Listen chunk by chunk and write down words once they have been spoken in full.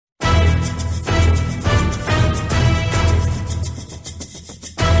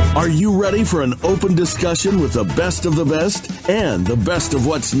Are you ready for an open discussion with the best of the best and the best of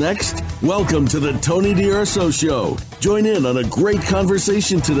what's next? Welcome to the Tony DUrso Show. Join in on a great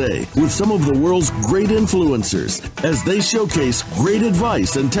conversation today with some of the world's great influencers as they showcase great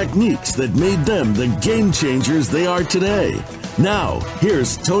advice and techniques that made them the game changers they are today. Now,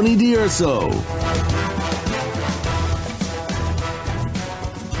 here's Tony DUrso.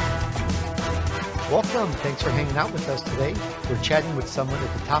 Welcome. Thanks for hanging out with us today. We're chatting with someone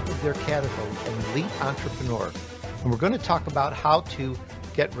at the top of their category, an elite entrepreneur. And we're going to talk about how to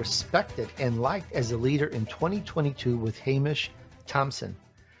get respected and liked as a leader in 2022 with Hamish Thomson.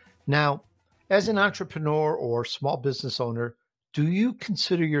 Now, as an entrepreneur or small business owner, do you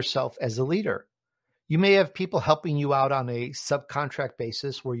consider yourself as a leader? You may have people helping you out on a subcontract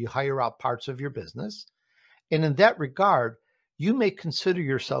basis where you hire out parts of your business. And in that regard, you may consider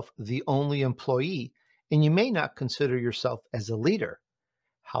yourself the only employee, and you may not consider yourself as a leader.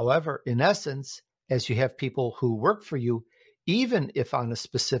 However, in essence, as you have people who work for you, even if on a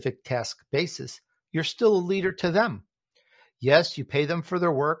specific task basis, you're still a leader to them. Yes, you pay them for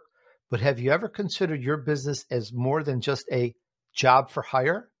their work, but have you ever considered your business as more than just a job for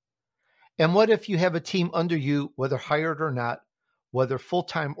hire? And what if you have a team under you, whether hired or not, whether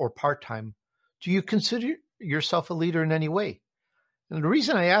full-time or part-time? Do you consider yourself a leader in any way? And the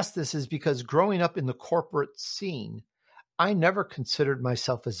reason I ask this is because growing up in the corporate scene, I never considered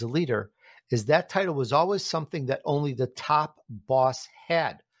myself as a leader, as that title was always something that only the top boss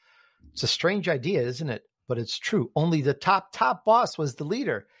had. It's a strange idea, isn't it? But it's true. Only the top boss was the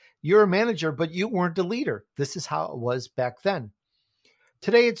leader. You're a manager, but you weren't a leader. This is how it was back then.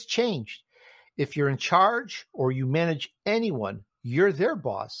 Today, it's changed. If you're in charge or you manage anyone, you're their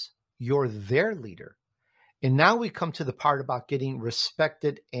boss. You're their leader. And now we come to the part about getting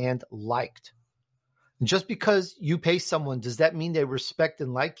respected and liked. And just because you pay someone, does that mean they respect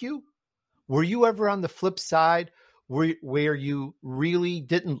and like you? Were you ever on the flip side where you really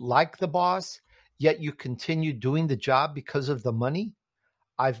didn't like the boss, yet you continued doing the job because of the money?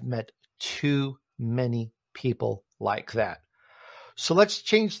 I've met too many people like that. So let's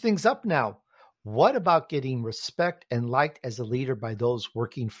change things up now. What about getting respect and liked as a leader by those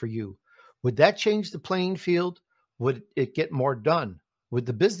working for you? Would that change the playing field? Would it get more done? Would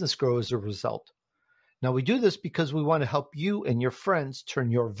the business grow as a result? Now, we do this because we want to help you and your friends turn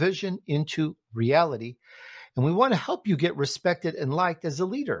your vision into reality, and we want to help you get respected and liked as a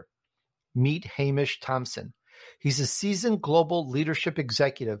leader. Meet Hamish Thomson. He's a seasoned global leadership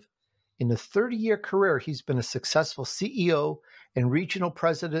executive. In a 30-year career, he's been a successful CEO and regional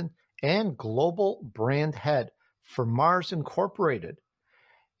president and global brand head for Mars Incorporated,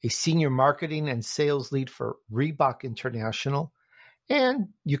 a senior marketing and sales lead for Reebok International, and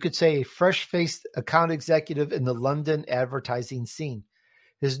you could say a fresh-faced account executive in the London advertising scene.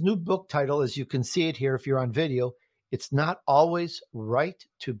 His new book title, as you can see it here if you're on video, It's Not Always Right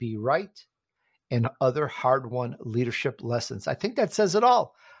to Be Right, and Other Hard-Won Leadership Lessons. I think that says it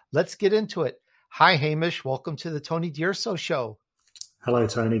all. Let's get into it. Hi, Hamish. Welcome to the Tony DUrso Show. Hello,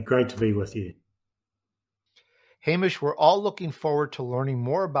 Tony. Great to be with you. Hamish, we're all looking forward to learning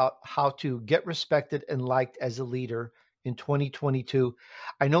more about how to get respected and liked as a leader in 2022.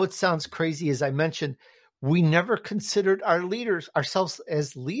 I know it sounds crazy. As I mentioned, we never considered ourselves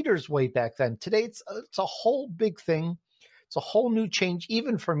as leaders way back then. Today, it's a whole big thing. It's a whole new change,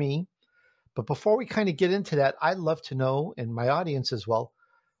 even for me. But before we kind of get into that, I'd love to know, and my audience as well,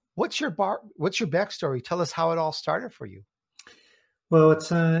 what's your backstory? Tell us how it all started for you. Well,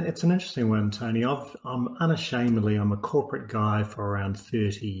 it's an interesting one, Tony. I'm a corporate guy for around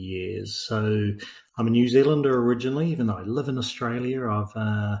 30 years. So I'm a New Zealander originally, even though I live in Australia.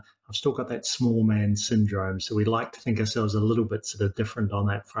 I've still got that small man syndrome. So we like to think ourselves a little bit sort of different on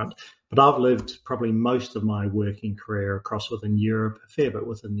that front. But I've lived probably most of my working career across within Europe, a fair bit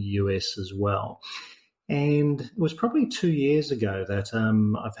within the US as well. And it was probably 2 years ago that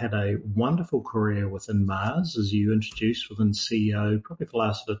I've had a wonderful career within Mars, as you introduced, within CEO, probably for the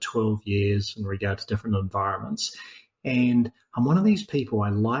last sort of 12 years in regard to different environments. And I'm one of these people, I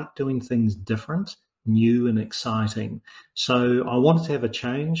like doing things different, new and exciting. So I wanted to have a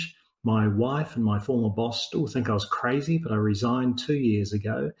change. My wife and my former boss still think I was crazy, but I resigned 2 years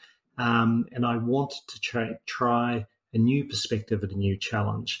ago. And I wanted to try a new perspective and a new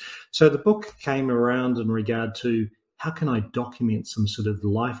challenge. So the book came around in regard to how can I document some sort of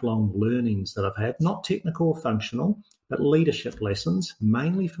lifelong learnings that I've had, not technical or functional, but leadership lessons,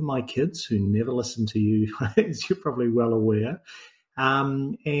 mainly for my kids who never listen to you, as you're probably well aware.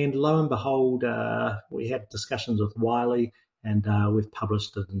 And lo and behold, we had discussions with Wiley, and we've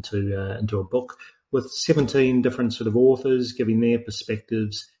published it into a book with 17 different sort of authors giving their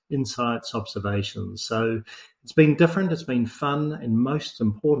perspectives insights, observations. So it's been different, it's been fun, and most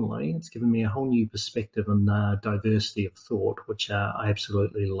importantly, it's given me a whole new perspective and diversity of thought, which I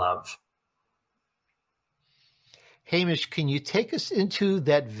absolutely love. Hamish, can you take us into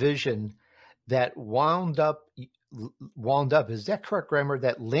that vision that wound up, is that correct grammar,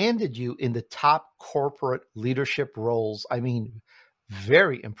 that landed you in the top corporate leadership roles? I mean,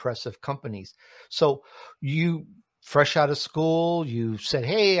 very impressive companies. So you, fresh out of school, you said,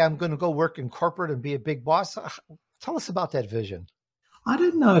 hey, I'm going to go work in corporate and be a big boss. Tell us about that vision. I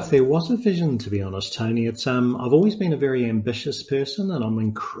don't know if there was a vision, to be honest, Tony. It's I've always been a very ambitious person, and I'm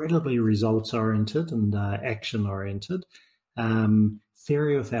incredibly results oriented and action oriented.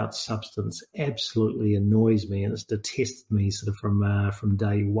 Theory without substance absolutely annoys me, and it's detested me sort of from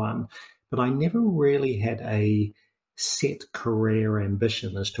day one. But I never really had a set career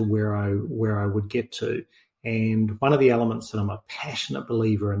ambition as to where I would get to. And one of the elements that I'm a passionate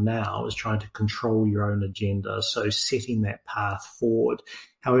believer in now is trying to control your own agenda, so setting that path forward.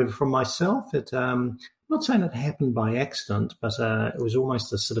 However, for myself, I'm not saying it happened by accident, but it was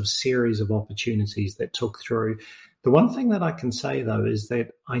almost a sort of series of opportunities that took through. The one thing that I can say, though, is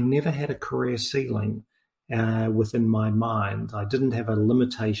that I never had a career ceiling within my mind. I didn't have a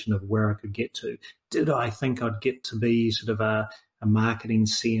limitation of where I could get to. Did I think I'd get to be sort of a marketing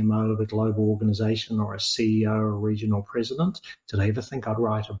CMO of a global organization or a CEO or a regional president? Did I ever think I'd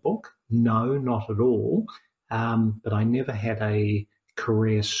write a book? No, not at all. But I never had a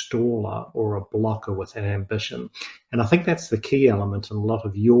career staller or a blocker with an ambition. And I think that's the key element in a lot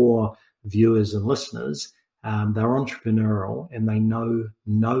of your viewers and listeners. They're entrepreneurial and they know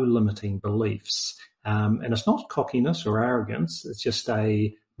no limiting beliefs. And it's not cockiness or arrogance. It's just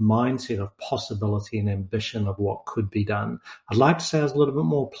a mindset of possibility and ambition of what could be done. I'd like to say I was a little bit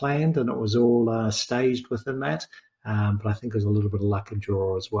more planned and it was all staged within that, but I think there's a little bit of luck and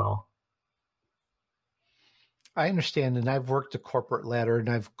draw as well. I understand, and I've worked the corporate ladder, and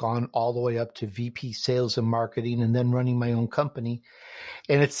I've gone all the way up to VP sales and marketing and then running my own company.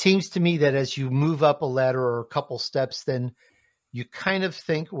 And it seems to me that as you move up a ladder or a couple steps, then you kind of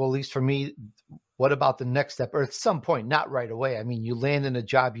think, well, at least for me, what about the next step? Or at some point, not right away. I mean, you land in a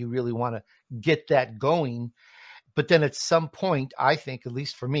job, you really want to get that going. But then at some point, I think, at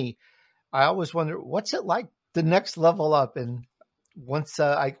least for me, I always wonder, what's it like the next level up? And once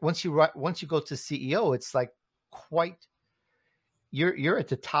you go to CEO, it's like you're at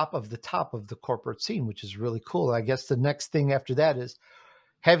the top of the corporate scene, which is really cool. I guess the next thing after that is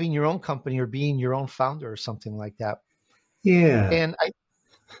having your own company or being your own founder or something like that. Yeah.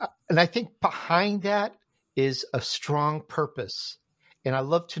 And I think behind that is a strong purpose. And I'd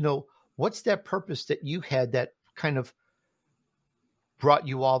love to know, what's that purpose that you had that kind of brought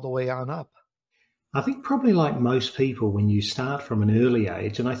you all the way on up? I think probably like most people, when you start from an early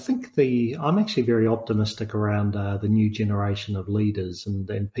age, and I think I'm actually very optimistic around the new generation of leaders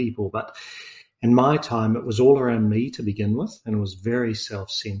and people, but in my time, it was all around me to begin with, and it was very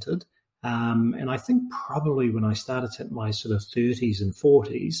self-centered. And I think probably when I started at my sort of 30s and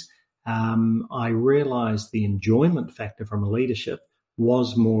 40s, I realized the enjoyment factor from a leadership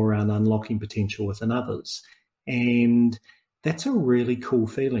was more around unlocking potential within others. And that's a really cool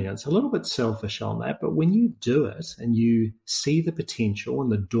feeling. It's a little bit selfish on that, but when you do it and you see the potential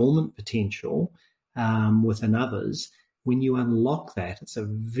and the dormant potential within others, when you unlock that, it's a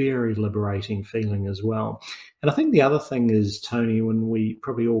very liberating feeling as well. And I think the other thing is, Tony, when we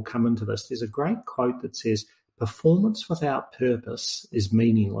probably all come into this, there's a great quote that says, performance without purpose is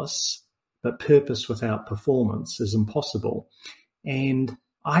meaningless, but purpose without performance is impossible. And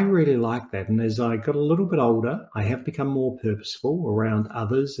I really like that. And as I got a little bit older, I have become more purposeful around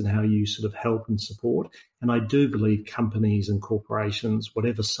others and how you sort of help and support. And I do believe companies and corporations,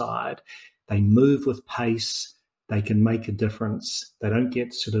 whatever side, they move with pace. They can make a difference. They don't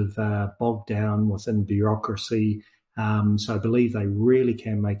get sort of bogged down within bureaucracy. So I believe they really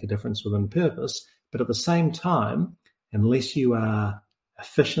can make a difference within purpose. But at the same time, unless you are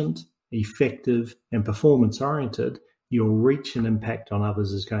efficient, effective, and performance-oriented, your reach and impact on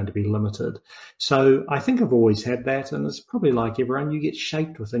others is going to be limited. So I think I've always had that, and it's probably like everyone, you get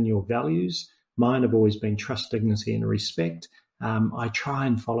shaped within your values. Mine have always been trust, dignity, and respect. I try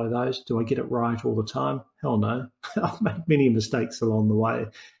and follow those. Do I get it right all the time? Hell no. I've made many mistakes along the way.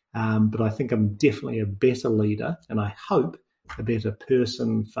 But I think I'm definitely a better leader, and I hope a better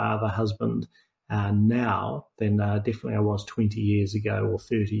person, father, husband now than definitely I was 20 years ago or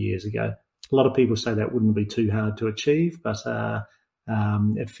 30 years ago. A lot of people say that wouldn't be too hard to achieve, but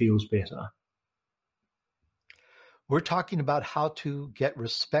it feels better. We're talking about how to get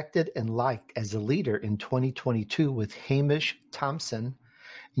respected and liked as a leader in 2022 with Hamish Thomson.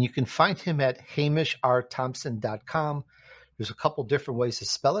 And you can find him at HamishRThompson.com. There's a couple different ways to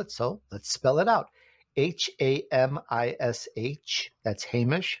spell it, so let's spell it out. Hamish, that's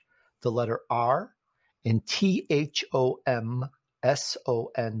Hamish, the letter R, and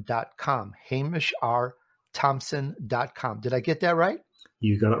THOMSON.com, HamishRThompson.com. Did I get that right?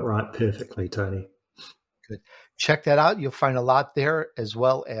 You got it right perfectly, Tony. Good. Check that out. You'll find a lot there, as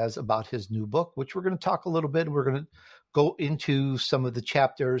well as about his new book, which we're going to talk a little bit. We're going to go into some of the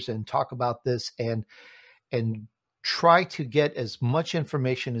chapters and talk about this and try to get as much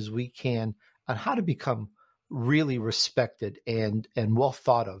information as we can on how to become really respected and well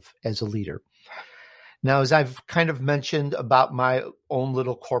thought of as a leader. Now, as I've kind of mentioned about my own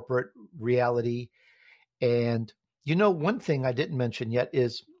little corporate reality, and one thing I didn't mention yet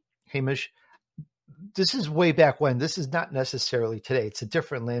is, Hamish, this is way back when. This is not necessarily today. It's a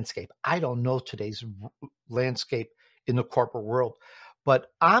different landscape. I don't know today's landscape in the corporate world, but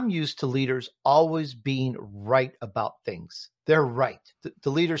I'm used to leaders always being right about things. They're right.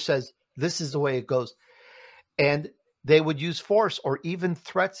 The leader says, this is the way it goes. And they would use force or even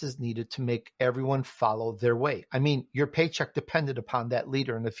threats as needed to make everyone follow their way. I mean, your paycheck depended upon that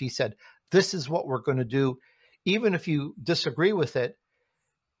leader. And if he said, this is what we're going to do, even if you disagree with it,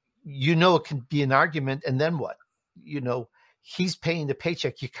 it can be an argument. And then what? He's paying the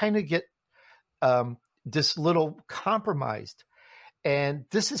paycheck. You kind of get this little compromised. And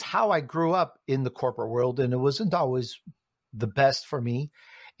this is how I grew up in the corporate world. And it wasn't always the best for me.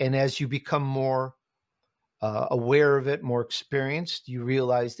 And as you become more aware of it, more experienced, you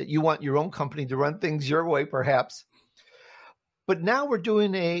realize that you want your own company to run things your way, perhaps. But now we're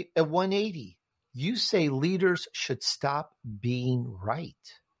doing a 180. You say leaders should stop being right.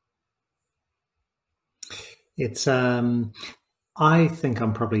 It's, I think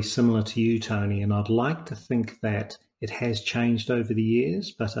I'm probably similar to you, Tony, and I'd like to think that it has changed over the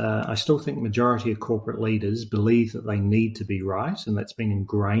years, but I still think majority of corporate leaders believe that they need to be right, and that's been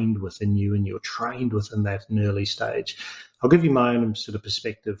ingrained within you, and you're trained within that in early stage. I'll give you my own sort of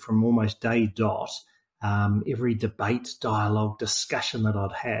perspective from almost day dot. Every debate, dialogue, discussion that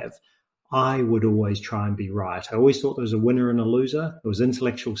I'd have, I would always try and be right. I always thought there was a winner and a loser. It was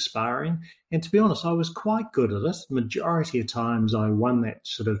intellectual sparring. And to be honest, I was quite good at it. Majority of times I won that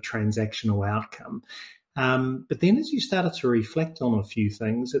sort of transactional outcome. But then as you started to reflect on a few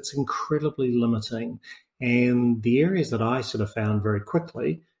things, it's incredibly limiting. And the areas that I sort of found very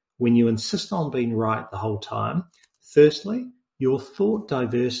quickly, when you insist on being right the whole time, firstly, your thought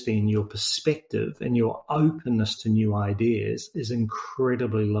diversity and your perspective and your openness to new ideas is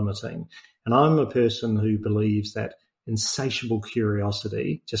incredibly limiting. And I'm a person who believes that insatiable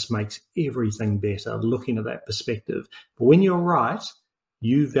curiosity just makes everything better, looking at that perspective. But when you're right,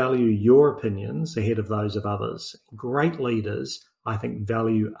 you value your opinions ahead of those of others. Great leaders, I think,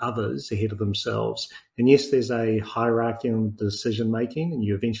 value others ahead of themselves. And yes, there's a hierarchy in decision-making, and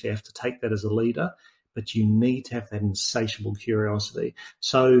you eventually have to take that as a leader, but you need to have that insatiable curiosity.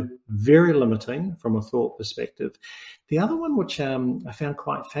 So very limiting from a thought perspective. The other one, which I found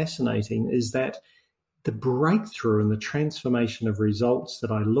quite fascinating, is that the breakthrough and the transformation of results that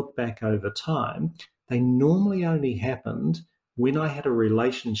I look back over time, they normally only happened when I had a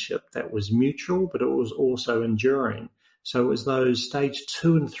relationship that was mutual, but it was also enduring. So it was those stage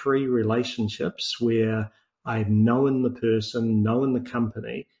 2 and 3 relationships where I had known the person, known the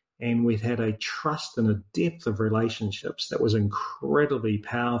company, and we'd had a trust and a depth of relationships that was incredibly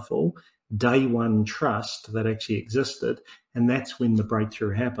powerful, day one trust that actually existed, and that's when the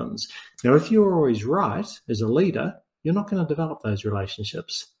breakthrough happens. Now, if you're always right as a leader, you're not going to develop those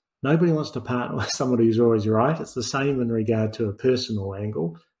relationships. Nobody wants to partner with somebody who's always right. It's the same in regard to a personal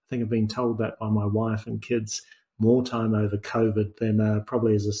angle. I think I've been told that by my wife and kids more time over COVID than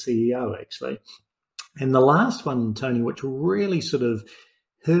probably as a CEO, actually. And the last one, Tony, which really sort of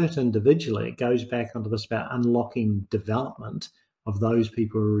hurt individually, it goes back onto this about unlocking development of those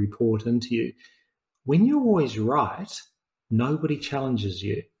people who report into you. When you're always right, nobody challenges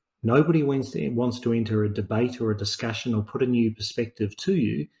you. Nobody wants to enter a debate or a discussion or put a new perspective to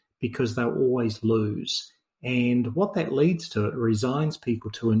you because they'll always lose. And what that leads to, it resigns people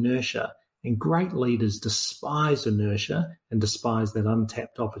to inertia. And great leaders despise inertia and despise that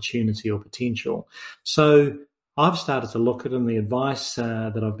untapped opportunity or potential. So I've started to look at, and the advice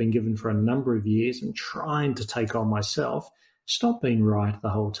that I've been given for a number of years and trying to take on myself, stop being right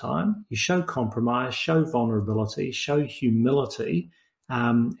the whole time. You show compromise, show vulnerability, show humility,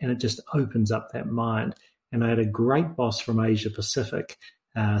 and it just opens up that mind. And I had a great boss from Asia Pacific,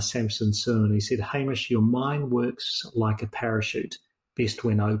 Samson Soon. He said, Hamish, your mind works like a parachute, best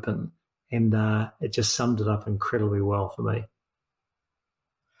when open. And it just summed it up incredibly well for me.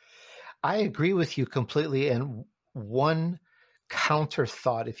 I agree with you completely. And one counter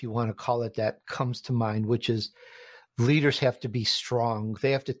thought, if you want to call it that, comes to mind, which is leaders have to be strong.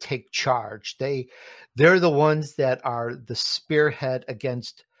 They have to take charge. They're the ones that are the spearhead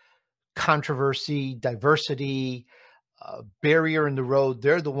against controversy, diversity, barrier in the road.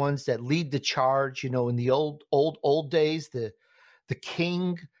 They're the ones that lead the charge. In the old days, the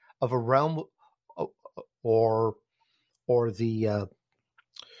king of a realm, or the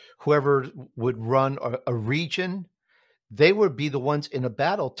whoever would run a region, they would be the ones in a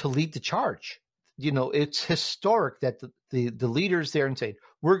battle to lead the charge. It's historic that the leaders there and say,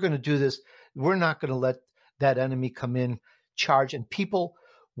 we're going to do this. We're not going to let that enemy come in, charge. And people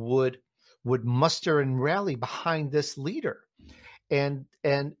would muster and rally behind this leader. And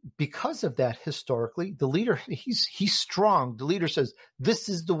because of that, historically, the leader, he's strong. The leader says, this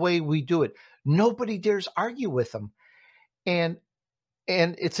is the way we do it. Nobody dares argue with him. And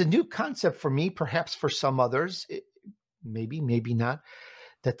it's a new concept for me, perhaps for some others, maybe not,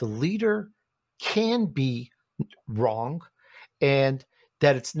 that the leader can be wrong, and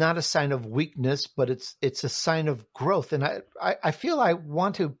that it's not a sign of weakness, but it's a sign of growth. And I feel I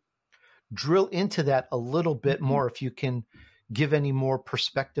want to drill into that a little bit more, if you can give any more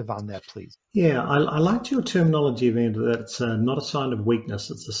perspective on that, please. Yeah, I liked your terminology there, that it's not a sign of weakness,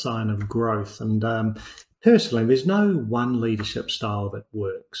 it's a sign of growth. And personally, there's no one leadership style that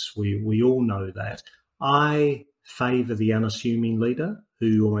works. We all know that. I favour the unassuming leader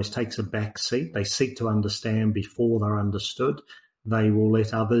who almost takes a back seat. They seek to understand before they're understood. They will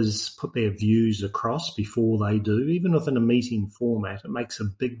let others put their views across before they do. Even within a meeting format, it makes a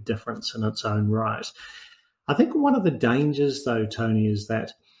big difference in its own right. I think one of the dangers, though, Tony, is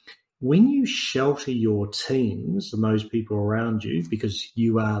that when you shelter your teams and those people around you because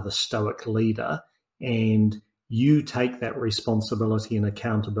you are the stoic leader and you take that responsibility and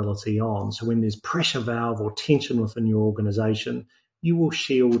accountability on, so when there's pressure valve or tension within your organization, you will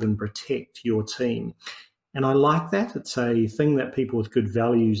shield and protect your team. And I like that. It's a thing that people with good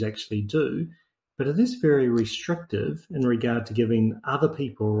values actually do, but it is very restrictive in regard to giving other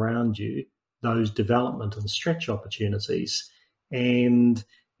people around you those development and stretch opportunities. And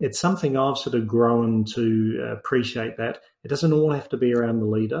it's something I've sort of grown to appreciate, that it doesn't all have to be around the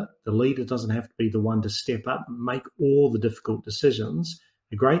leader. The leader doesn't have to be the one to step up and make all the difficult decisions.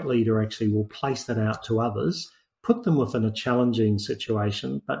 A great leader actually will place that out to others, put them within a challenging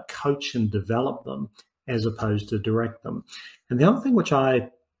situation, but coach and develop them as opposed to direct them. And the other thing which I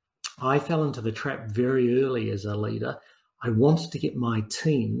fell into the trap very early as a leader, I wanted to get my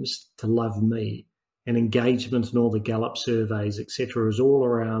teams to love me. And engagement and all the Gallup surveys, etc., is all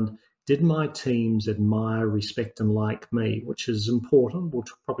around, did my teams admire, respect, and like me, which is important. We'll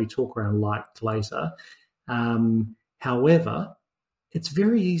probably talk around liked later. However, it's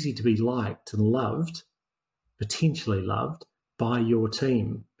very easy to be liked and loved, potentially loved, by your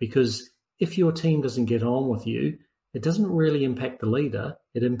team, because if your team doesn't get on with you, it doesn't really impact the leader.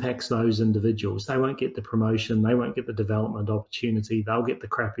 It impacts those individuals. They won't get the promotion. They won't get the development opportunity. They'll get the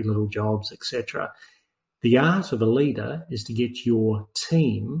crappy little jobs, etc. The art of a leader is to get your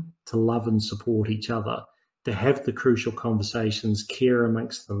team to love and support each other, to have the crucial conversations, care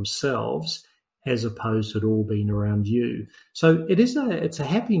amongst themselves, as opposed to it all being around you. So it's a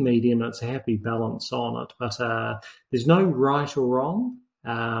happy medium, it's a happy balance on it, but there's no right or wrong.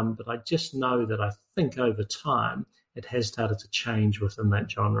 But I just know that I think over time it has started to change within that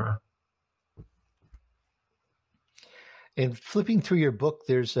genre. And flipping through your book,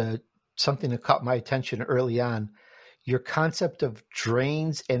 there's something that caught my attention early on, your concept of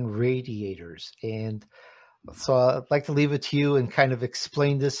drains and radiators. And so I'd like to leave it to you and kind of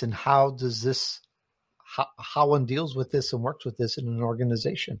explain this, and how one deals with this and works with this in an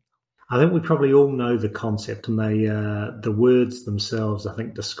organization. I think we probably all know the concept, and the words themselves, I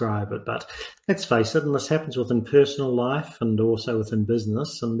think, describe it. But let's face it, and this happens within personal life and also within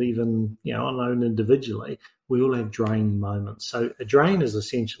business, and even on our own individually, we all have drain moments. So a drain is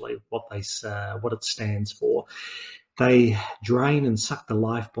essentially what it stands for. They drain and suck the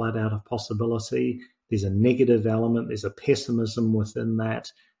lifeblood out of possibility. There's a negative element. There's a pessimism within that.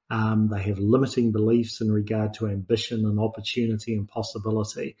 They have limiting beliefs in regard to ambition and opportunity and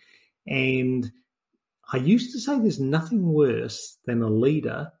possibility. And I used to say there's nothing worse than a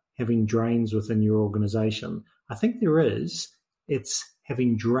leader having drains within your organization. I think there is. It's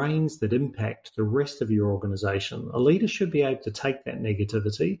having drains that impact the rest of your organization. A leader should be able to take that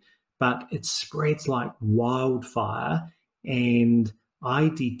negativity, but it spreads like wildfire, and I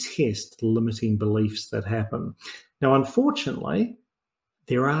detest limiting beliefs that happen. Now, unfortunately,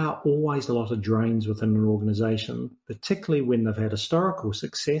 there are always a lot of drains within an organization, particularly when they've had historical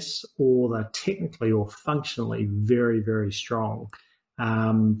success or they're technically or functionally very, very strong.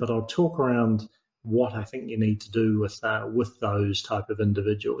 But I'll talk around what I think you need to do with those type of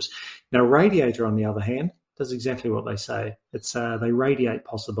individuals. Now, Radiator, on the other hand, does exactly what they say. It's they radiate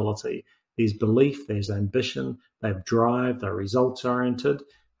possibility. There's belief, there's ambition, they have drive, they're results-oriented.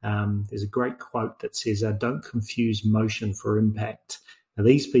 There's a great quote that says, don't confuse motion for impact. Now,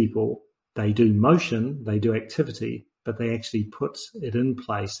 these people, they do motion, they do activity, but they actually put it in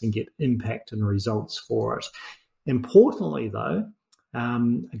place and get impact and results for it. Importantly, though,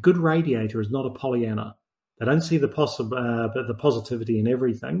 a good radiator is not a Pollyanna. They don't see the positivity in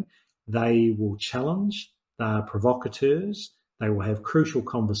everything. They will challenge, they're provocateurs, they will have crucial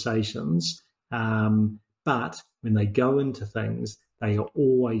conversations, but when they go into things, they are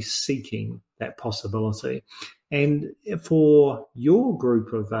always seeking that possibility. And for your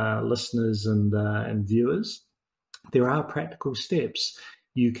group of listeners and viewers, there are practical steps.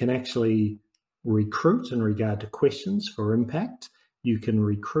 You can actually recruit in regard to questions for impact. You can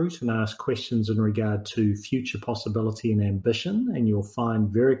recruit and ask questions in regard to future possibility and ambition, and you'll find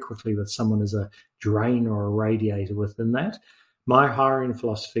very quickly that someone is a drain or a radiator within that. My hiring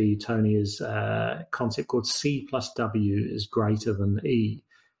philosophy, Tony, is a concept called C plus W is greater than E.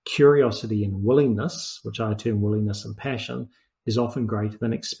 Curiosity and willingness, which I term willingness and passion, is often greater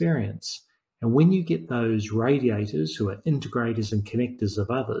than experience. And when you get those radiators who are integrators and connectors of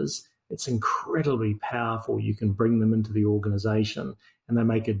others, it's incredibly powerful. You can bring them into the organization and they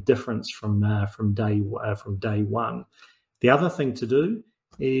make a difference from day one. The other thing to do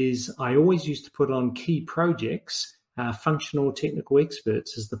is I always used to put on key projects functional technical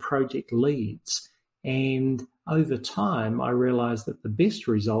experts as the project leads. And over time, I realized that the best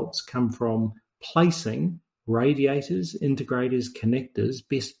results come from placing radiators, integrators, connectors,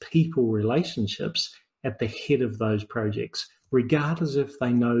 best people relationships at the head of those projects, regardless if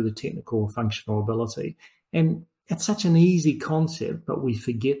they know the technical or functional ability. And it's such an easy concept, but we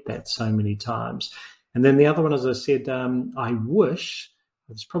forget that so many times. And then the other one, as I said, I wish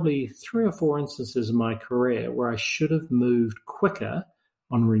there's probably 3 or 4 instances in my career where I should have moved quicker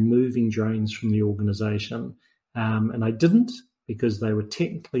on removing drains from the organization. And I didn't because they were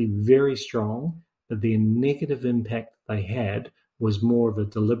technically very strong, but their negative impact they had was more of a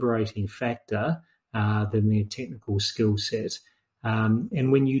deliberating factor than their technical skill set.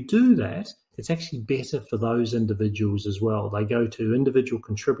 And when you do that, it's actually better for those individuals as well. They go to individual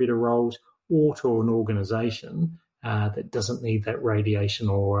contributor roles or to an organization that doesn't need that radiation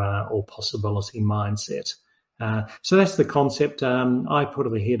or possibility mindset. So that's the concept. I put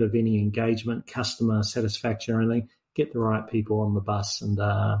it ahead of any engagement, customer satisfaction or anything. Get the right people on the bus and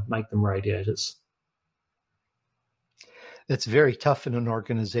make them radiators. It's very tough in an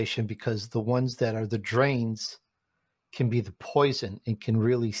organization because the ones that are the drains can be the poison and can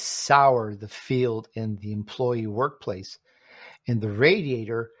really sour the field and the employee workplace. And the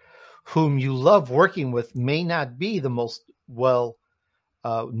radiator, whom you love working with, may not be the most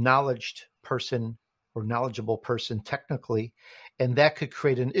knowledgeable person technically, and that could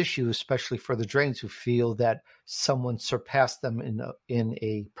create an issue, especially for the drains who feel that someone surpassed them in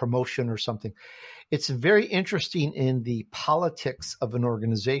a promotion or something. It's very interesting in the politics of an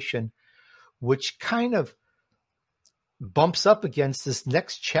organization, which kind of bumps up against this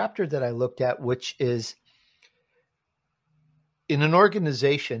next chapter that I looked at, which is in an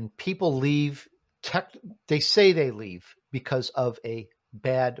organization, people leave, they say they leave because of a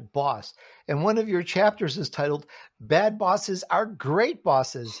bad boss. And one of your chapters is titled, Bad Bosses Are Great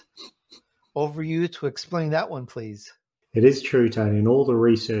Bosses. Over you to explain that one, please. It is true, Tony, and all the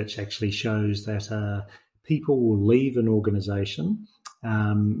research actually shows that people will leave an organization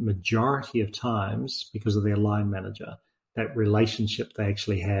majority of times because of their line manager, that relationship they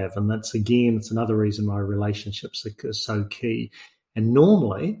actually have. And that's, again, it's another reason why relationships are so key. And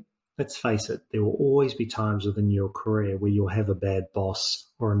normally, let's face it, there will always be times within your career where you'll have a bad boss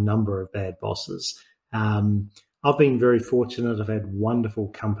or a number of bad bosses. I've been very fortunate. I've had wonderful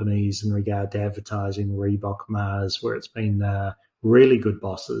companies in regard to advertising, Reebok, Mars, where it's been really good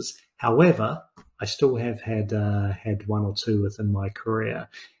bosses. However, I still have had 1 or 2 within my career.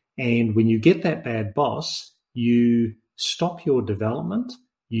 And when you get that bad boss, you stop your development.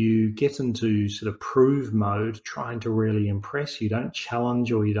 You get into sort of prove mode, trying to really impress. You don't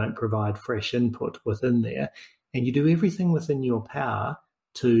challenge or you don't provide fresh input within there. And you do everything within your power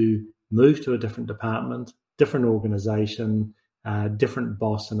to move to a different department, different organization, different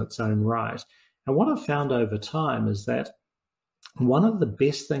boss in its own right. And what I've found over time is that one of the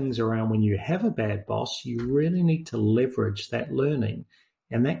best things around when you have a bad boss, you really need to leverage that learning.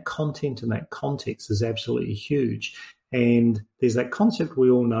 And that content and that context is absolutely huge. And there's that concept we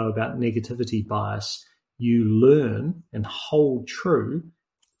all know about negativity bias. You learn and hold true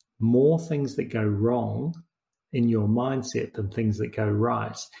more things that go wrong in your mindset than things that go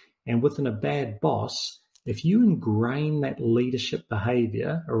right. And within a bad boss, if you ingrain that leadership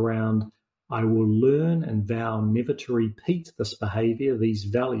behavior around, I will learn and vow never to repeat this behavior, these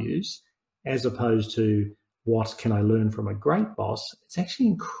values, as opposed to what can I learn from a great boss, it's actually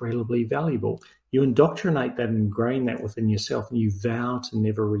incredibly valuable. You indoctrinate that and ingrain that within yourself, and you vow to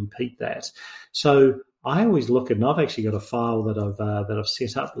never repeat that. So I always look at, and I've actually got a file that I've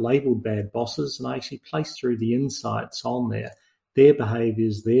set up labeled bad bosses, and I actually place through the insights on there, their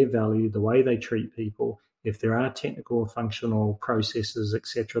behaviors, their value, the way they treat people. If there are technical or functional processes,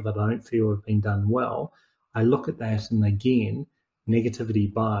 etc., that I don't feel have been done well, I look at that, and again,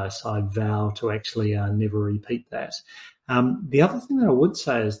 negativity bias, I vow to actually never repeat that. The other thing that I would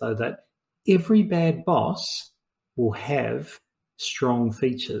say is, though, that every bad boss will have strong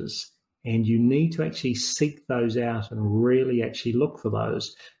features, and you need to actually seek those out and really actually look for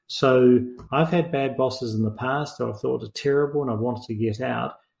those. So I've had bad bosses in the past that I've thought are terrible and I wanted to get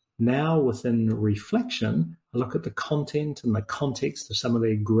out. Now, within reflection, I look at the content and the context of some of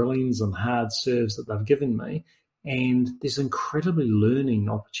their grillings and hard serves that they've given me, and there's incredibly learning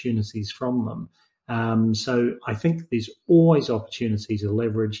opportunities from them. So I think there's always opportunity to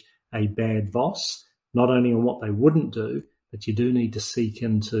leverage a bad boss, not only on what they wouldn't do, but you do need to seek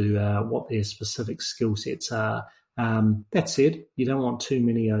into what their specific skill sets are. That said, you don't want too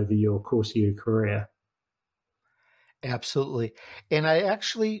many over your course of your career. Absolutely. And I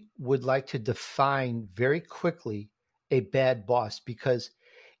actually would like to define very quickly a bad boss, because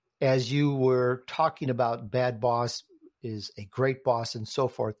as you were talking about, bad boss is a great boss and so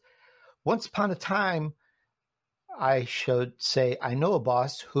forth. Once upon a time, I should say, I know a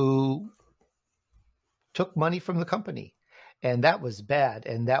boss who took money from the company, and that was bad.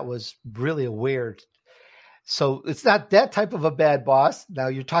 And that was really weird. So it's not that type of a bad boss. Now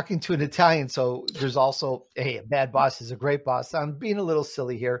you're talking to an Italian, so there's also, hey, a bad boss is a great boss. I'm being a little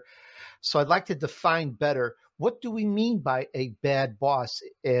silly here. So I'd like to define better, what do we mean by a bad boss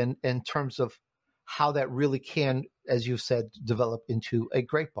in terms of how that really can, as you said, develop into a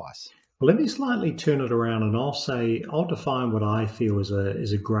great boss? Well, let me slightly turn it around, and I'll define what I feel is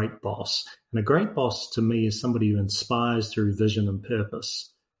a great boss. And a great boss to me is somebody who inspires through vision and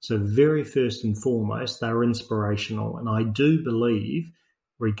purpose. So very first and foremost, they're inspirational. And I do believe,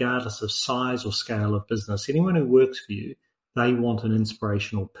 regardless of size or scale of business, anyone who works for you, they want an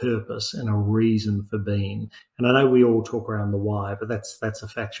inspirational purpose and a reason for being. And I know we all talk around the why, but that's a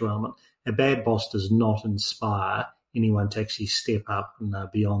factual element. A bad boss does not inspire anyone to actually step up and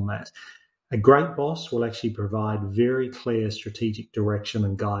beyond that. A great boss will actually provide very clear strategic direction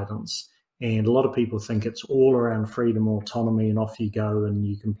and guidance. And a lot of people think it's all around freedom, autonomy, and off you go and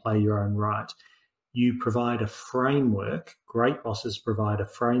you can play your own right. You provide a framework. Great bosses provide a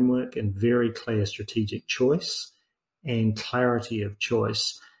framework and very clear strategic choice and clarity of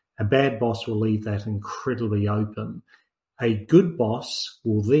choice. A bad boss will leave that incredibly open. A good boss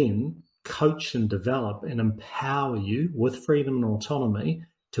will then coach and develop and empower you with freedom and autonomy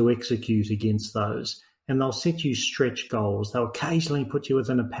to execute against those. And they'll set you stretch goals. They'll occasionally put you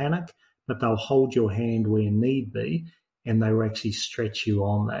within a panic, but they'll hold your hand where need be, and they will actually stretch you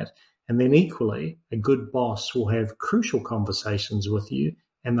on that. And then equally, a good boss will have crucial conversations with you,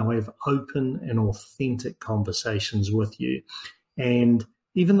 and they'll have open and authentic conversations with you. And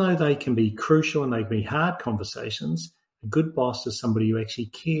even though they can be crucial and they can be hard conversations, a good boss is somebody who actually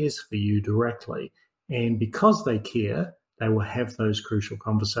cares for you directly. And because they care, they will have those crucial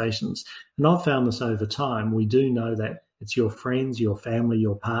conversations. And I've found this over time. We do know that it's your friends, your family,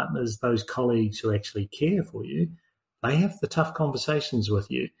 your partners, those colleagues who actually care for you. They have the tough conversations with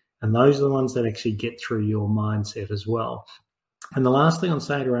you. And those are the ones that actually get through your mindset as well. And the last thing I'm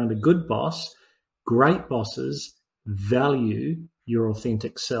saying around a good boss, great bosses value your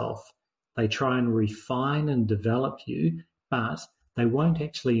authentic self. They try and refine and develop you, but they won't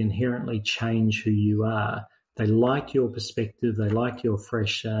actually inherently change who you are. They like your perspective, they like your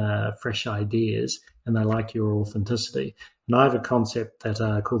fresh ideas, and they like your authenticity. And I have a concept that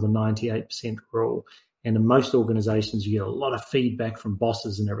I call the 98% rule. And in most organizations, you get a lot of feedback from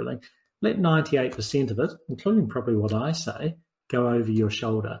bosses and everything. Let 98% of it, including probably what I say, go over your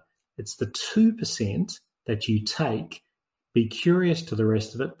shoulder. It's the 2% that you take. Be curious to the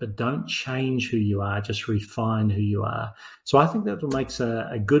rest of it, but don't change who you are, just refine who you are. So I think that makes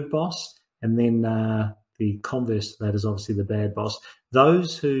a good boss. And then the converse to that is obviously the bad boss.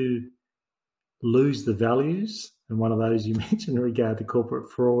 Those who lose the values and one of those you mentioned in regard to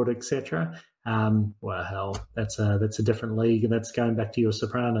corporate fraud, etc. Well, hell, that's a different league, and that's going back to your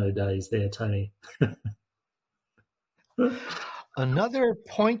Soprano days there, Tony. Another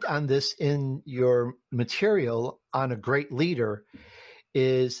point on this in your material on a great leader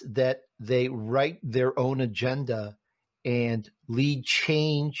is that they write their own agenda and lead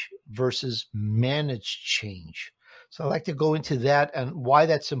change versus manage change. So I'd like to go into that and why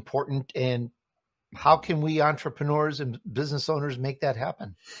that's important, and how can we entrepreneurs and business owners make that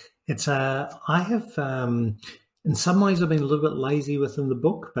happen? I have, in some ways I've been a little bit lazy within the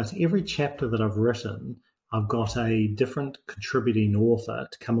book, but every chapter that I've written, I've got a different contributing author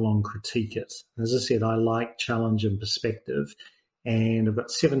to come along and critique it. As I said, I like challenge and perspective, and I've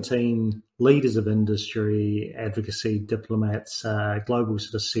got 17 leaders of industry, advocacy, diplomats, global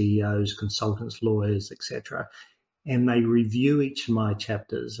sort of CEOs, consultants, lawyers, etc. And they review each of my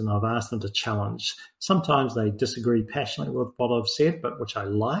chapters, and I've asked them to challenge. Sometimes they disagree passionately with what I've said, but which I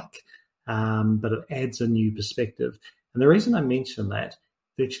like, but it adds a new perspective. And the reason I mention that,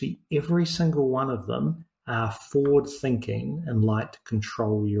 virtually every single one of them are forward-thinking and like to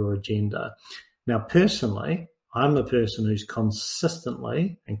control your agenda. Now, personally, I'm the person who's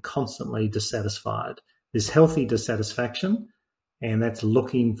consistently and constantly dissatisfied. There's healthy dissatisfaction, and that's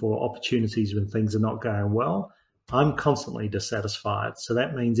looking for opportunities when things are not going well. I'm constantly dissatisfied. So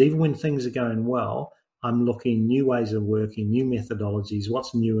that means even when things are going well, I'm looking new ways of working, new methodologies,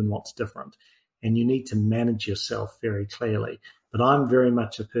 what's new and what's different. And you need to manage yourself very clearly. But I'm very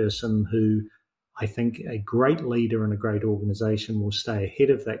much a person who I think a great leader in a great organization will stay ahead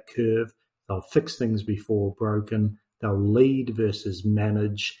of that curve. They'll fix things before broken. They'll lead versus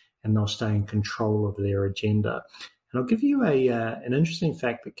manage, and they'll stay in control of their agenda. And I'll give you an interesting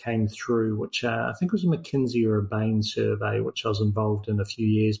fact that came through, which I think was a McKinsey or a Bain survey, which I was involved in a few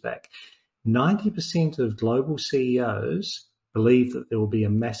years back. 90% of global CEOs believe that there will be a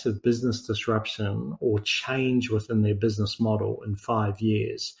massive business disruption or change within their business model in 5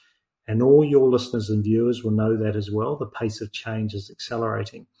 years. And all your listeners and viewers will know that as well. The pace of change is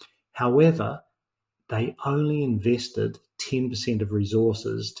accelerating. However, they only invested 10% of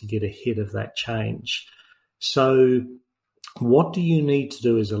resources to get ahead of that change. So what do you need to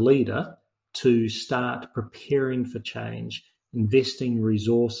do as a leader to start preparing for change, investing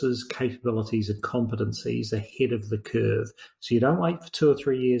resources, capabilities, and competencies ahead of the curve? So you don't wait for 2 or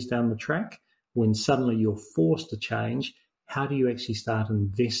 3 years down the track when suddenly you're forced to change. How do you actually start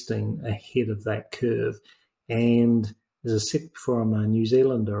investing ahead of that curve? And as I said before, I'm a New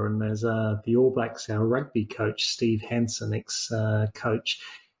Zealander, and as the All Blacks, our rugby coach, Steve Hansen, ex-coach,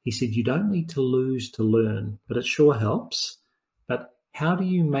 he said, you don't need to lose to learn, but it sure helps. But how do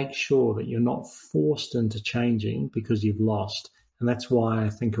you make sure that you're not forced into changing because you've lost? And that's why I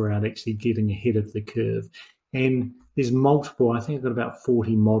think around actually getting ahead of the curve. And there's multiple, I think I've got about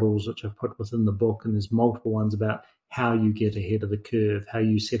 40 models which I've put within the book, and there's multiple ones about how you get ahead of the curve, how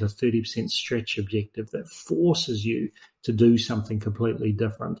you set a 30% stretch objective that forces you to do something completely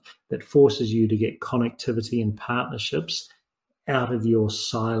different, that forces you to get connectivity and partnerships out of your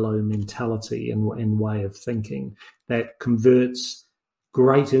silo mentality and way of thinking, that converts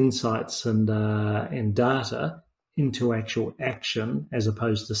great insights and data into actual action as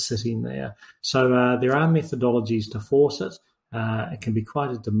opposed to sitting there. So there are methodologies to force it. It can be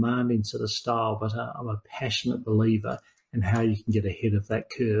quite a demanding sort of style, but I'm a passionate believer in how you can get ahead of that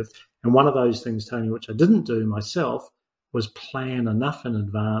curve. And one of those things, Tony, which I didn't do myself, was plan enough in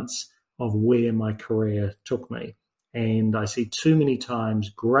advance of where my career took me. And I see too many times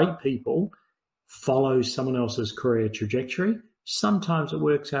great people follow someone else's career trajectory. Sometimes it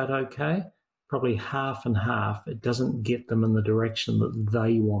works out okay, probably half and half. It doesn't get them in the direction that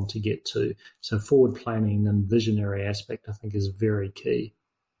they want to get to. So forward planning and visionary aspect, I think, is very key.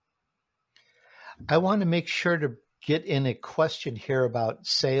 I want to make sure to get in a question here about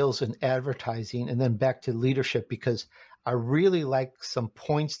sales and advertising, and then back to leadership, because I really like some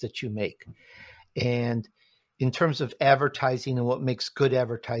points that you make. And in terms of advertising and what makes good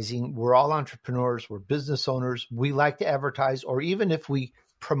advertising, we're all entrepreneurs, we're business owners, we like to advertise, or even if we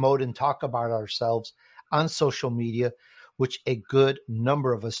promote and talk about ourselves on social media, which a good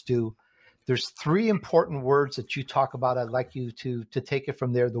number of us do, there's 3 important words that you talk about. I'd like you to take it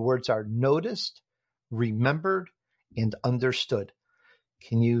from there. The words are noticed, remembered, and understood.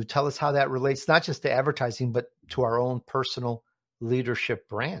 Can you tell us how that relates, not just to advertising, but to our own personal leadership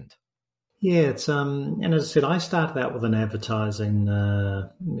brand? Yeah, it's and as I said, I started out with an advertising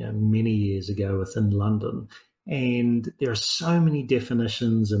many years ago within London, and there are so many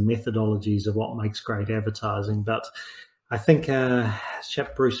definitions and methodologies of what makes great advertising. But I think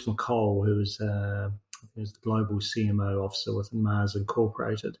chap Bruce McCall, who was the global CMO officer within Mars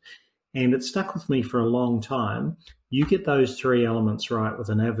Incorporated. And it stuck with me for a long time. You get those three elements right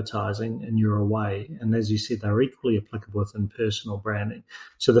within advertising and you're away. And as you said, they're equally applicable within personal branding.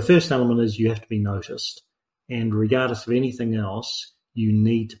 So the first element is you have to be noticed. And regardless of anything else, you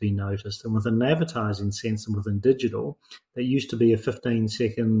need to be noticed. And within an advertising sense and within digital, there used to be a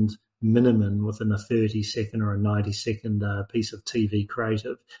 15-second minimum within a 30-second or a 90-second piece of TV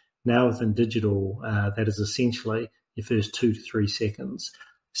creative. Now within digital, that is essentially your first 2 to 3 seconds.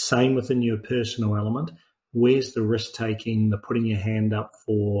 Same within your personal element. Where's the risk-taking, the putting your hand up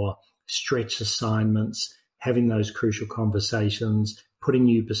for stretch assignments, having those crucial conversations, putting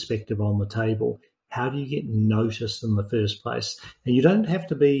new perspective on the table? How do you get noticed in the first place? And you don't have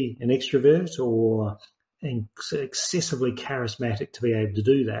to be an extrovert or excessively charismatic to be able to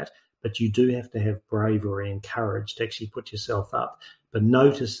do that, but you do have to have bravery and courage to actually put yourself up. But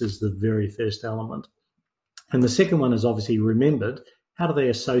notice is the very first element. And the second one is obviously remembered. How do they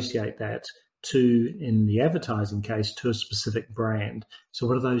associate that to, in the advertising case, to a specific brand? So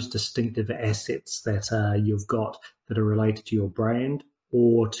what are those distinctive assets that you've got that are related to your brand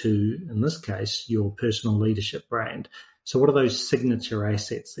or to, in this case, your personal leadership brand? So what are those signature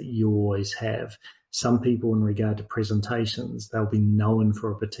assets that you always have? Some people, in regard to presentations, they'll be known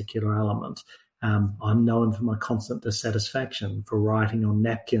for a particular element. I'm known for my constant dissatisfaction, for writing on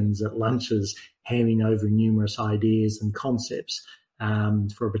napkins at lunches, handing over numerous ideas and concepts.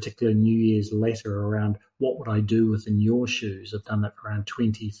 For a particular New Year's letter around what would I do within your shoes. I've done that for around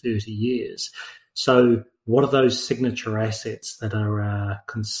 20, 30 years. So what are those signature assets that are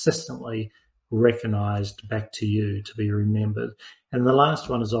consistently recognized back to you to be remembered? And the last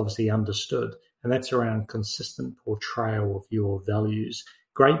one is obviously understood, and that's around consistent portrayal of your values.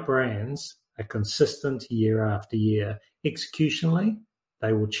 Great brands are consistent year after year. Executionally,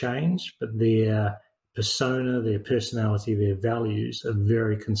 they will change, but their persona, their personality, their values are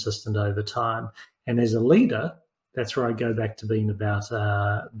very consistent over time. And as a leader, that's where I go back to being about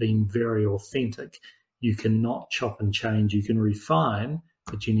being very authentic. You cannot chop and change. You can refine,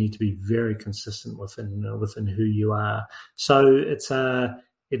 but you need to be very consistent within who you are. So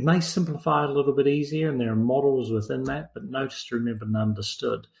it may simplify it a little bit easier, and there are models within that, but notice, remembered, and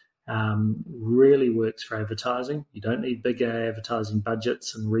understood really works for advertising. You don't need bigger advertising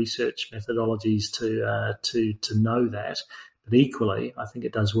budgets and research methodologies to know that. But equally, I think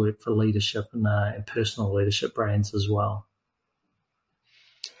it does work for leadership and personal leadership brands as well.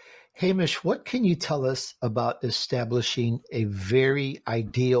 Hamish, what can you tell us about establishing a very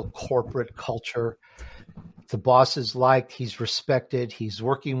ideal corporate culture? The boss is liked, he's respected, he's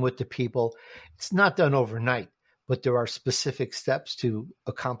working with the people. It's not done overnight, but there are specific steps to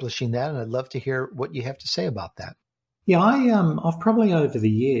accomplishing that, and I'd love to hear what you have to say about that. Yeah, I've probably over the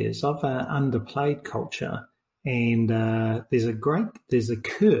years I've underplayed culture, and there's a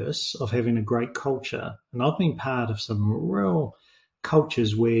curse of having a great culture, and I've been part of some real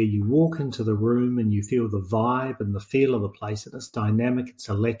cultures where you walk into the room and you feel the vibe and the feel of the place, and it's dynamic, it's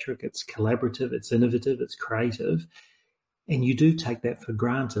electric, it's collaborative, it's innovative, it's creative, and you do take that for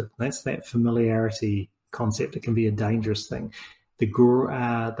granted. That's that familiarity concept. It can be a dangerous thing. The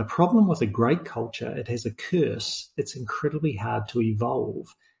problem with a great culture, it has a curse. It's incredibly hard to evolve,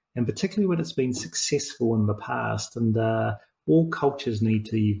 and particularly when it's been successful in the past. And all cultures need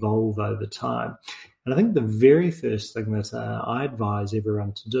to evolve over time. And I think the very first thing that I advise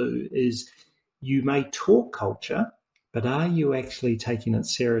everyone to do is you may talk culture, but are you actually taking it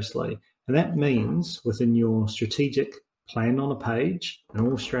seriously? And that means within your strategic plan on a page, and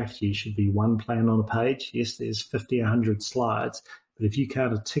all strategy should be one plan on a page. Yes, there's 50, 100 slides, but if you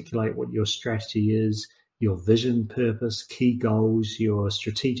can't articulate what your strategy is, your vision, purpose, key goals, your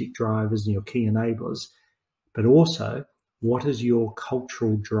strategic drivers, and your key enablers, but also what is your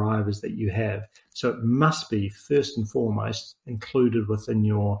cultural drivers that you have? So it must be first and foremost included within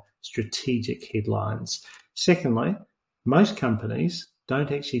your strategic headlines. Secondly, most companies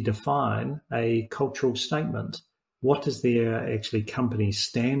don't actually define a cultural statement. What does their actually company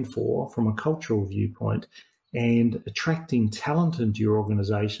stand for from a cultural viewpoint? And attracting talent into your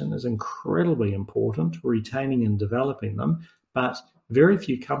organization is incredibly important, retaining and developing them, but very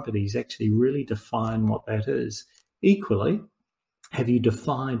few companies actually really define what that is. Equally, have you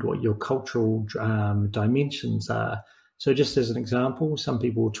defined what your cultural dimensions are? So just as an example, some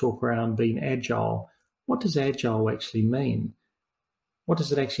people will talk around being agile. What does agile actually mean? What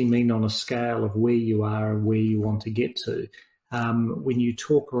does it actually mean on a scale of where you are and where you want to get to? When you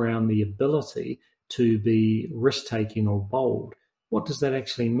talk around the ability to be risk-taking or bold, what does that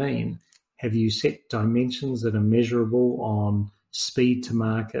actually mean? Have you set dimensions that are measurable on speed to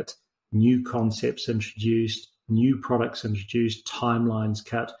market, new concepts introduced, new products introduced, timelines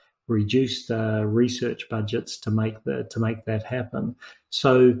cut, reduced research budgets to make that happen.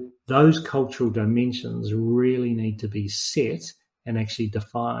 So those cultural dimensions really need to be set and actually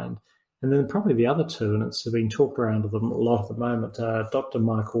defined. And then probably the other two, and it's been talked around a lot at the moment, Dr.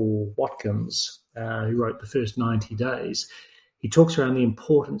 Michael Watkins, who wrote The First 90 Days, he talks around the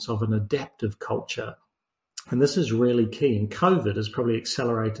importance of an adaptive culture. And this is really key. And COVID has probably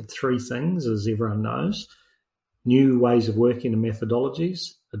accelerated three things, as everyone knows: new ways of working and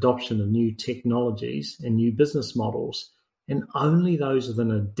methodologies, adoption of new technologies, and new business models. And only those with an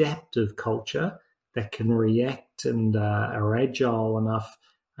adaptive culture that can react and are agile enough,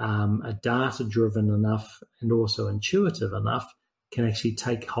 are data-driven enough, and also intuitive enough, can actually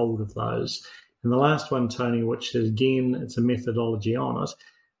take hold of those. And the last one, Tony, which is, again, it's a methodology on it.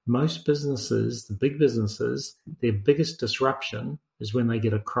 Most businesses, the big businesses, their biggest disruption is when they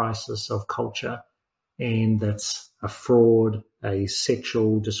get a crisis of culture. And that's a fraud, a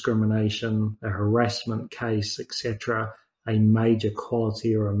sexual discrimination, a harassment case, etc., a major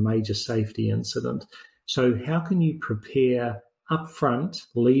quality or a major safety incident. So how can you prepare upfront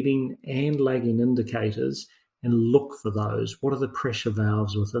leading and lagging indicators and look for those? What are the pressure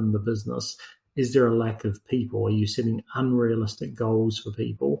valves within the business? Is there a lack of people? Are you setting unrealistic goals for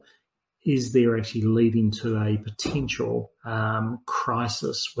people? Is there actually leading to a potential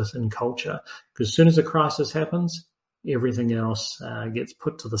crisis within culture? Because as soon as a crisis happens, everything else gets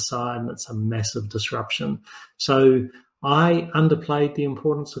put to the side, and it's a massive disruption. So I underplayed the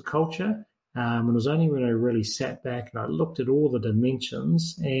importance of culture. And it was only when I really sat back and I looked at all the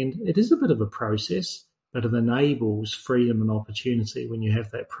dimensions, and it is a bit of a process, but it enables freedom and opportunity when you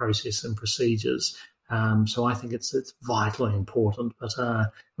have that process and procedures. So I think it's vitally important, but it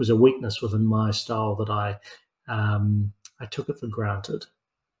was a weakness within my style that I took it for granted.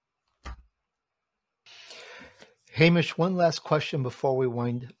 Hamish, one last question before we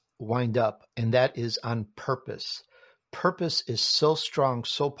wind up, and that is on purpose. Purpose is so strong,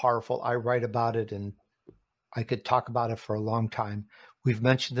 so powerful. I write about it, and I could talk about it for a long time. We've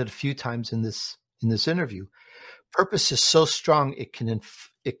mentioned it a few times in this interview. Purpose is so strong, it can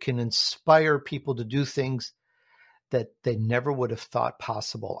inspire people to do things that they never would have thought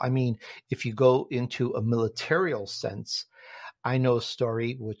possible. I mean, if you go into a militarial sense, I know a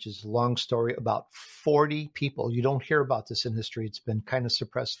story, which is a long story, about 40 people. You don't hear about this in history. It's been kind of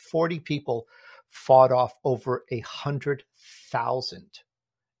suppressed. 40 people fought off over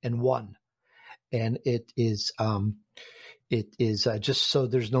 100,001. And it is just so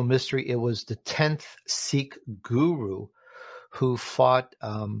there's no mystery. It was the 10th Sikh guru who fought,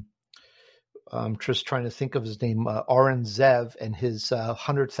 I'm just trying to think of his name, Aurangzeb and his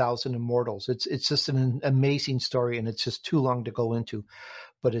 100,000 immortals. It's just an amazing story, and it's just too long to go into.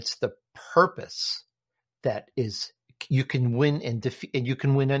 But it's the purpose that is, you can win and you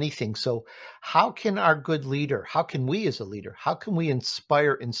can win anything. So how can our good leader, how can we as a leader, how can we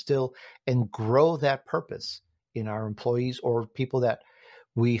inspire, instill, and grow that purpose in our employees or people that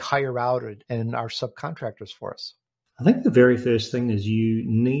we hire out and our subcontractors for us? I think the very first thing is you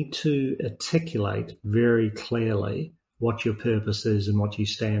need to articulate very clearly what your purpose is and what you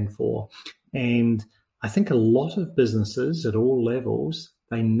stand for. And I think a lot of businesses at all levels,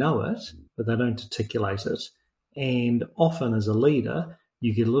 they know it, but they don't articulate it. And often as a leader,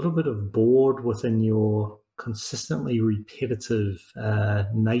 you get a little bit of bored within your consistently repetitive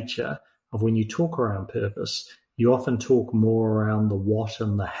nature of when you talk around purpose. You often talk more around the what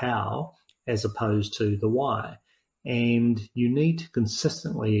and the how as opposed to the why. And you need to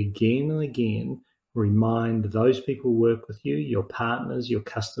consistently, again and again, remind those people who work with you, your partners, your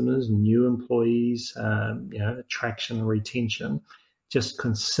customers, new employees, attraction and retention. Just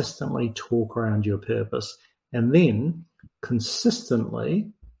consistently talk around your purpose. And then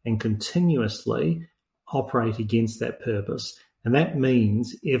consistently and continuously operate against that purpose. And that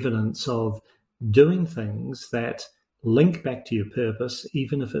means evidence of doing things that link back to your purpose,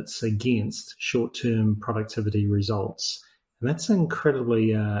 even if it's against short-term productivity results. And that's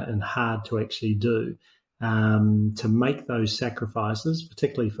incredibly and hard to actually do, to make those sacrifices,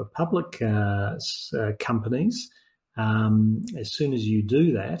 particularly for public companies. As soon as you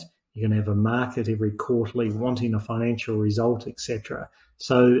do that, you're going to have a market every quarterly wanting a financial result, etc.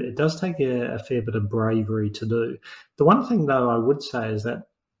 So it does take a fair bit of bravery to do. The one thing, though, I would say is that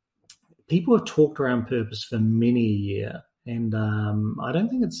people have talked around purpose for many a year, and I don't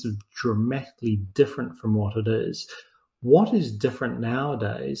think it's dramatically different from what it is. What is different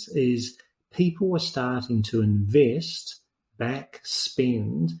nowadays is people are starting to invest back,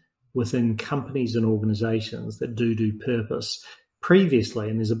 spend within companies and organizations that do purpose. previously,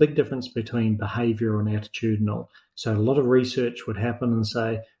 and there's a big difference between behavioral and attitudinal. So a lot of research would happen and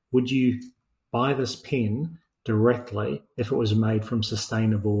say, would you buy this pen directly if it was made from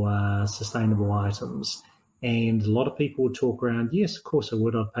sustainable items? And a lot of people would talk around, yes, of course I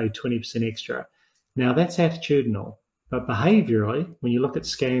would. I'd pay 20% extra. Now that's attitudinal. But behaviorally, when you look at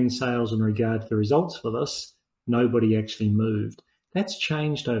scan sales in regard to the results for this, nobody actually moved. That's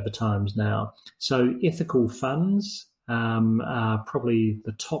changed over times now. So ethical funds are probably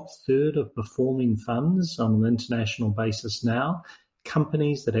the top third of performing funds on an international basis now.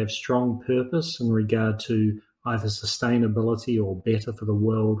 Companies that have strong purpose in regard to either sustainability or better for the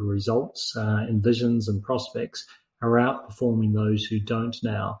world results and visions and prospects are outperforming those who don't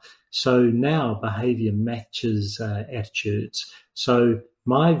now. So now behavior matches attitudes. So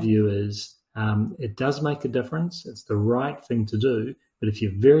my view is it does make a difference. It's the right thing to do. But if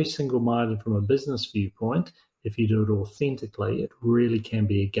you're very single-minded from a business viewpoint, if you do it authentically, it really can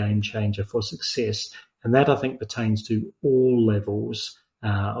be a game changer for success. And that, I think, pertains to all levels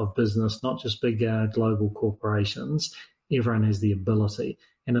of business, not just big global corporations. Everyone has the ability.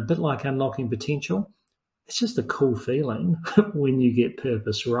 And a bit like unlocking potential, it's just a cool feeling when you get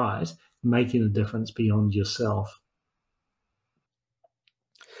purpose right, making a difference beyond yourself.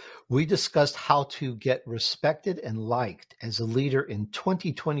 We discussed how to get respected and liked as a leader in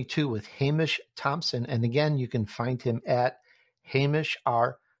 2022 with Hamish Thomson. And again, you can find him at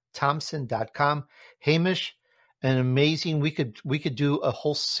HamishRThompson.com. Hamish, an amazing, we could do a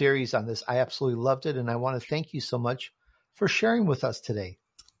whole series on this. I absolutely loved it. And I want to thank you so much for sharing with us today.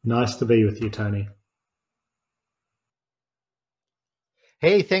 Nice to be with you, Tony.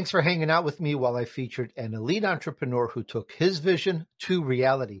 Hey, thanks for hanging out with me while I featured an elite entrepreneur who took his vision to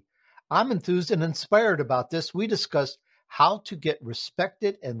reality. I'm enthused and inspired about this. We discussed how to get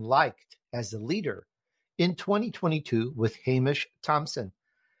respected and liked as a leader in 2022 with Hamish Thomson.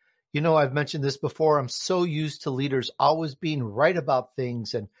 You know, I've mentioned this before. I'm so used to leaders always being right about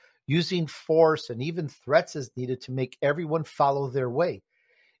things and using force and even threats as needed to make everyone follow their way.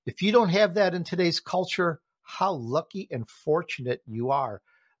 If you don't have that in today's culture, how lucky and fortunate you are.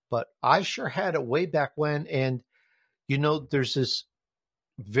 But I sure had it way back when. And, you know, there's this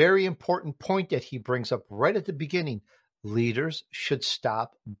very important point that he brings up right at the beginning. Leaders should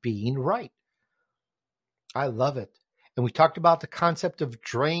stop being right. I love it. And we talked about the concept of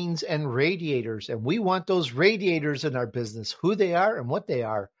drains and radiators. And we want those radiators in our business, who they are and what they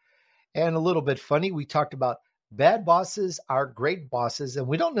are. And a little bit funny, we talked about bad bosses are great bosses, and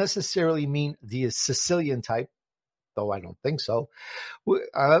we don't necessarily mean the Sicilian type, though I don't think so.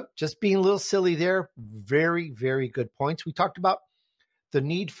 Just being a little silly there. Very, very good points. We talked about the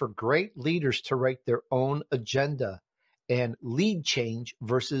need for great leaders to write their own agenda and lead change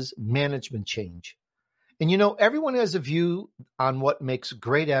versus management change. And, you know, everyone has a view on what makes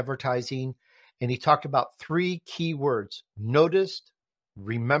great advertising, and he talked about 3 key words: noticed,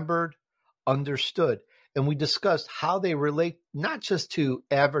 remembered, understood. And we discussed how they relate not just to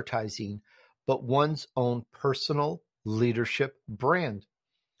advertising, but one's own personal leadership brand.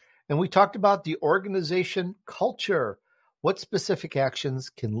 And we talked about the organization culture. What specific actions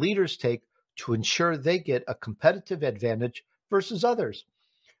can leaders take to ensure they get a competitive advantage versus others?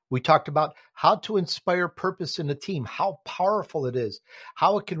 We talked about how to inspire purpose in a team, how powerful it is,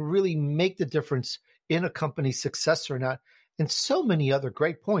 how it can really make the difference in a company's success or not, and so many other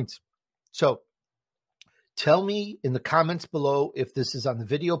great points. So tell me in the comments below, if this is on the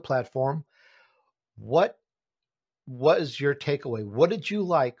video platform, what was your takeaway? What did you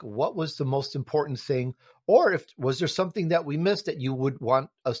like? What was the most important thing? Or was there something that we missed that you would want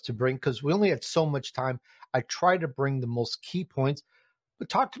us to bring? Because we only had so much time. I try to bring the most key points, but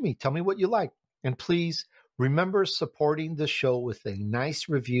talk to me. Tell me what you like. And please remember supporting the show with a nice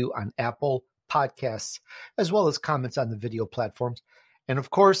review on Apple Podcasts, as well as comments on the video platforms. And of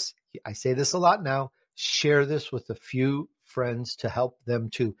course, I say this a lot now, share this with a few friends to help them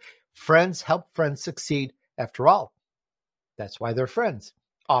too. Friends help friends succeed. After all, that's why they're friends.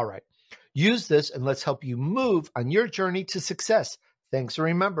 All right. Use this and let's help you move on your journey to success. Thanks. And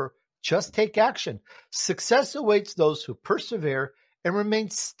remember, just take action. Success awaits those who persevere and remain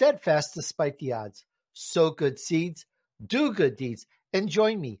steadfast despite the odds. Sow good seeds, do good deeds, and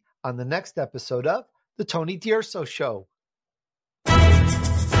join me on the next episode of The Tony DUrso Show.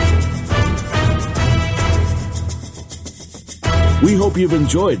 We hope you've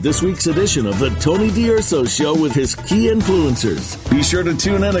enjoyed this week's edition of the Tony DUrso Show with his key influencers. Be sure to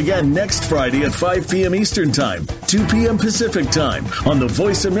tune in again next Friday at 5 p.m. Eastern Time, 2 p.m. Pacific Time on the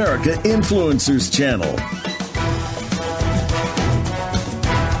Voice America Influencers channel.